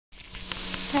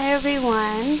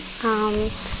everyone.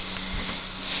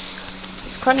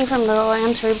 It's Courtney from Little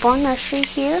Lambs Reborn Nursery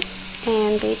here,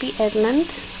 and baby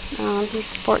Edmund. He's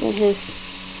sporting his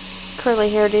curly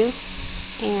hairdo,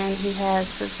 and he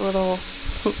has his little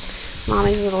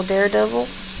mommy's little daredevil,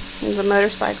 and the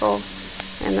motorcycle,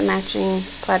 and the matching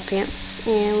plaid pants,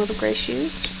 and little gray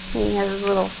shoes. And he has his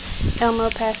little Elmo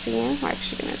passing in. We're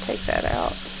actually going to take that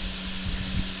out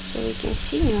so we can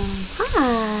see him.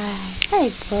 Hi! Hey,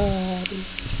 buddy.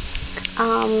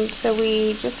 So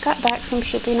we just got back from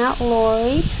shipping out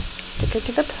Lori. Took her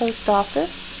to the post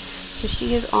office. So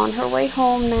she is on her way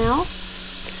home now.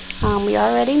 We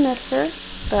already miss her,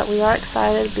 but we are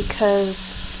excited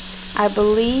because I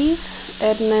believe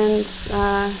Edmund's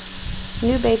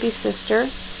new baby sister,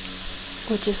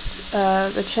 which is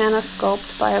the Channa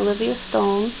Sculpt by Olivia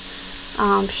Stone,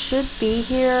 should be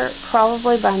here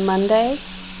probably by Monday.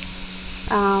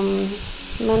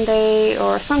 Monday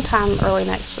or sometime early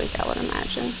next week, I would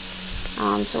imagine.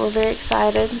 So we're very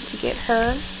excited to get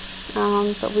her,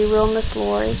 but we will miss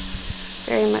Lori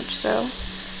very much so.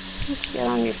 Let's get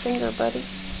on your finger, buddy.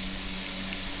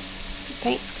 The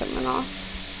paint's coming off.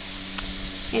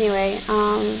 Anyway,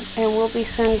 and we'll be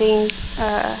sending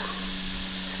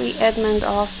sweet Edmund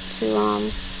off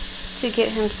to get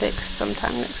him fixed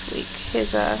sometime next week.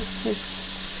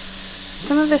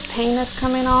 Some of his paint is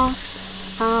coming off.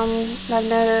 I've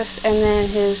noticed, and then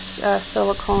his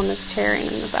silicone is tearing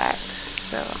in the back,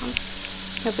 so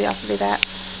he'll be off to do that.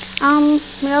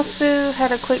 We also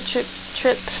had a quick trip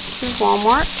to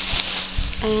Walmart,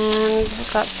 and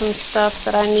got some stuff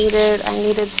that I needed. I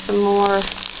needed some more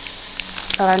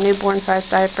newborn size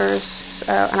diapers,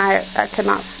 and I could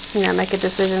not, make a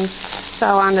decision, so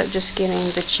I wound up just getting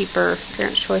the cheaper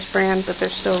Parents' Choice brand, but they're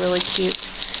still really cute.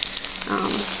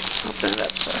 Open it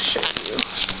up so I'll show you.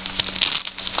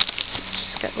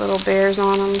 Got little bears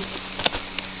on them.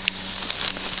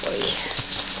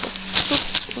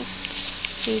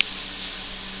 These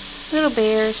little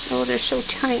bears. Oh, they're so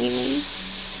tiny.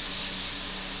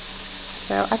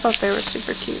 So I thought they were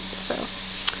super cute. So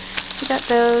we got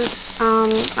those.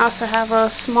 I also have a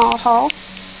small haul.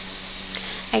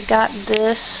 I got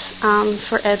this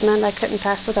for Edmund. I couldn't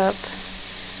pass it up.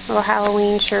 Little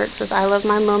Halloween shirt. It says "I love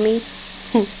my mummy,"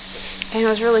 and it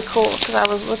was really cool because I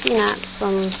was looking at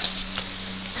some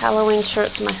Halloween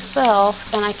shirts myself,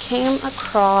 and I came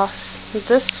across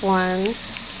this one,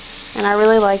 and I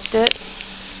really liked it.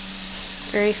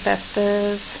 Very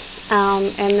festive.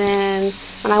 And then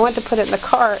when I went to put it in the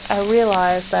cart, I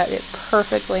realized that it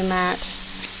perfectly matched.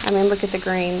 I mean, look at the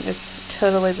green. It's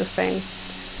totally the same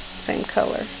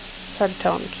color. It's hard to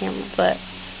tell on the camera, but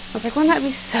I was like, wouldn't that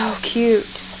be so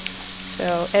cute?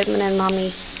 So Edmund and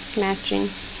Mommy matching.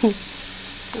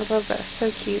 I love that. So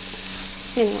cute.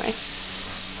 Anyway.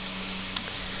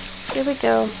 So here we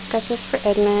go. Got this for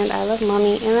Edmund. I love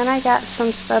Mommy. And then I got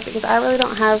some stuff because I really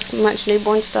don't have much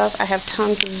newborn stuff. I have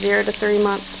tons of 0 to 3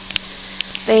 months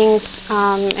things,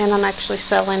 and I'm actually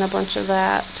selling a bunch of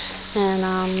that,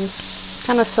 and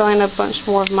kind of selling a bunch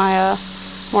more of my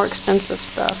more expensive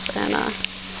stuff, and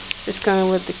just going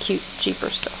with the cute,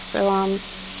 cheaper stuff. So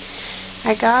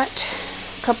I got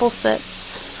a couple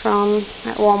sets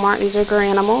at Walmart. These are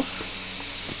Garanimals,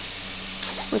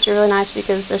 which are really nice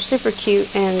because they're super cute,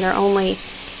 and they're only,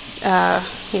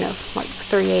 like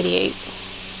 $3.88,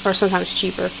 or sometimes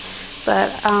cheaper.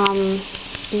 But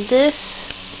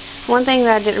one thing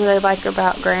that I didn't really like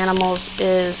about Garanimals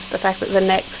is the fact that the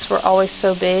necks were always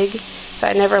so big. So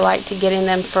I never liked getting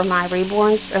them for my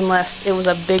reborns unless it was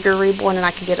a bigger reborn and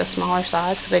I could get a smaller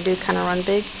size, because they do kind of run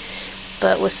big.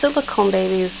 But with silicone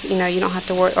babies, you don't have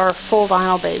to worry, or full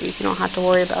vinyl babies, you don't have to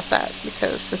worry about that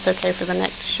because it's okay for the neck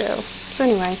to show. So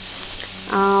anyway,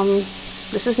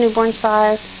 this is newborn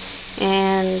size,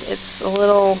 and it's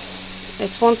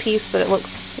one piece, but it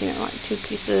looks, like 2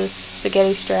 pieces,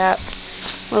 spaghetti strap,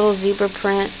 little zebra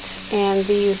print, and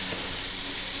these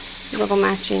little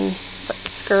matching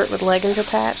skirt with leggings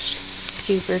attached.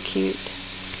 Super cute.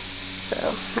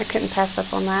 So I couldn't pass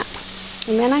up on that.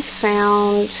 And then I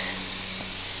found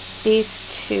these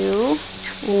 2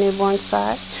 in newborn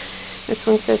size. This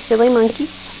one says Silly Monkey,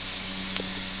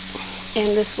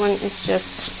 and this one is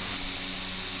just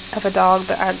of a dog,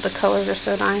 but the colors are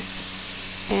so nice.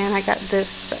 And I got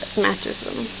this that matches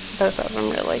them, both of them,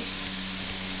 really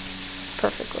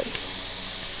perfectly.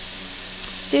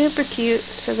 Super cute.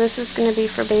 So this is going to be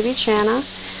for baby Channa.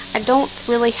 I don't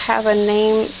really have a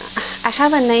name. I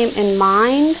have a name in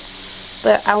mind,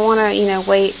 but I want to,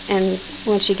 wait and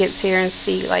when she gets here and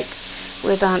see, like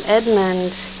with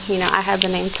Edmund, I had the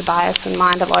name Tobias in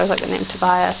mind. I've always liked the name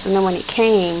Tobias, and then when he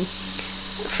came,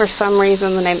 for some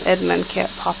reason the name Edmund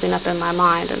kept popping up in my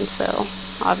mind, and so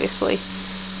obviously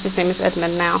his name is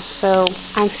Edmund now. So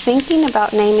I'm thinking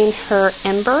about naming her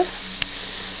Ember.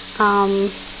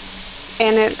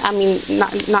 And I mean,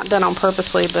 not done on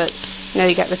purposely, but you know,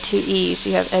 you got the two E's.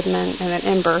 You have Edmund and then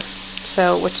Ember,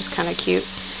 so which is kind of cute.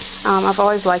 I've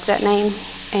always liked that name,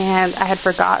 and I had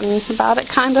forgotten about it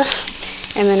kind of,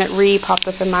 and then it popped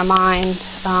up in my mind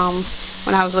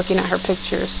when I was looking at her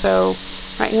picture. So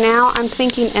right now I'm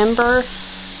thinking Ember,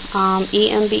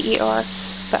 E-M-B-E-R,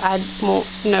 but I won't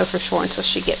know for sure until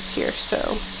she gets here.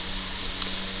 So,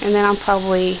 and then I'm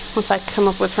probably, once I come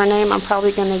up with her name, I'm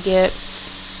probably going to get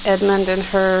Edmund and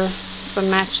her some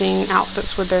matching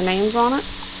outfits with their names on it.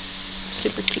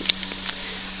 Super cute.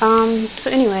 So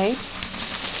anyway,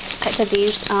 I got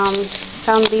these.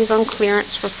 Found these on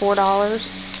clearance for $4.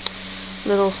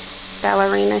 Little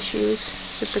ballerina shoes.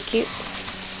 Super cute.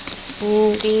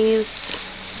 And these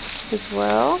as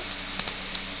well.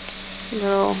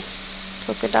 Little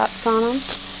polka dots on them.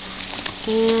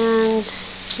 And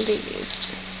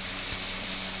these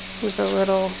with the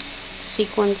little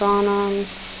sequins on them.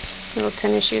 Little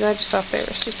tennis shoes. I just thought they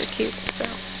were super cute. So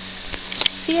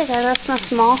yeah, guys, that's my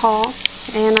small haul.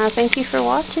 And thank you for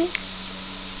watching.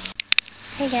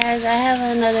 Hey guys, I have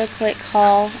another quick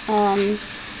haul.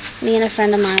 Me and a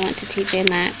friend of mine went to TJ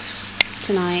Maxx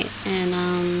tonight, and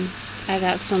I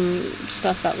got some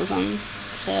stuff that was on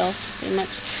sale, pretty much.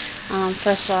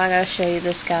 First of all, I gotta show you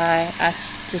this guy. I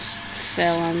just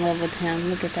fell in love with him.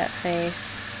 Look at that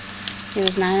face. He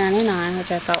was $9.99,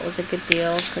 which I thought was a good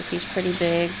deal because he's pretty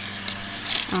big.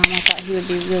 I thought he would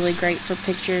be really great for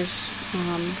pictures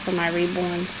for my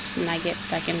reborns when I get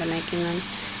back into making them.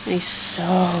 And he's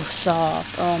so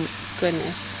soft. Oh my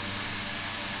goodness.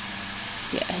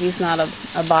 Yeah, he's not a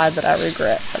buy that I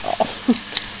regret at all.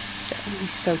 So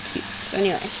he's so cute. So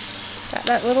anyway, got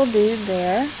that little dude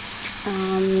there.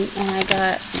 And I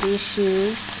got these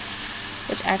shoes,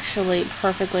 which actually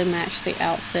perfectly match the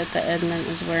outfit that Edmund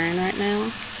is wearing right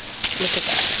now. Look at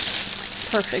that.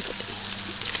 Perfectly.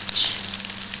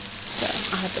 So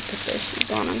I'll have to put those shoes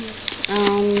on him.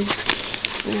 And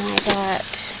I got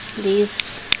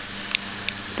these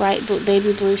bright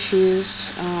baby blue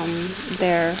shoes.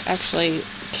 They're actually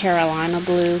Carolina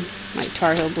blue, like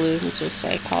Tar Heel blue, which is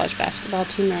a college basketball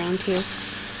team around here.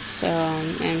 So,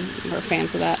 and we're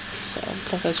fans of that. So I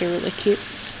thought those are really cute.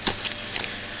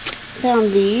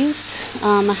 Found these.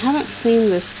 I haven't seen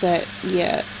this set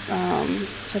yet,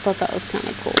 so I thought that was kind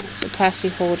of cool. It's a passy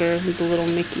holder with the little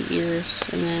Mickey ears,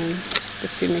 and then the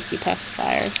two Mickey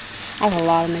pacifiers. I have a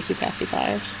lot of Mickey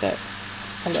pacifiers, but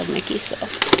I love Mickey, so.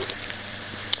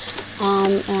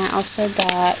 And I also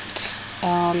got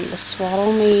the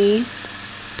Swaddle Me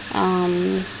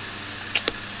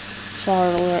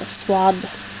Swaddler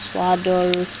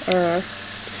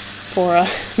for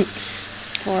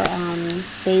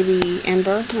baby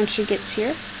Ember when she gets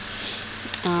here.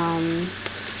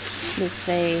 It's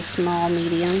a small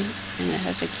medium, and it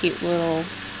has a cute little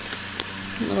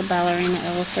ballerina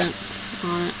elephant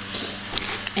on it.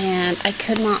 And I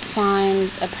could not find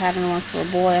a pattern one for a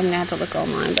boy. I'm going to have to look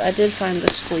online, but I did find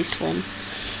this fleece one,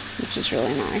 which is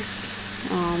really nice.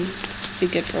 Be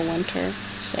good for winter.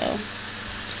 So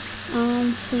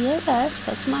yeah, guys,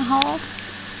 that's my haul.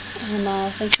 And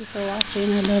thank you for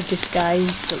watching. I love this guy.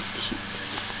 He's so cute.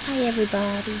 Hi,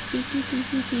 everybody.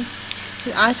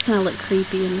 His eyes kind of look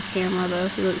creepy in the camera, though.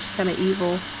 He looks kind of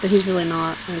evil, but he's really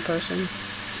not in person.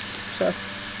 So,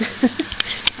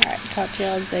 alright, talk to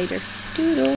y'all later. Doodle.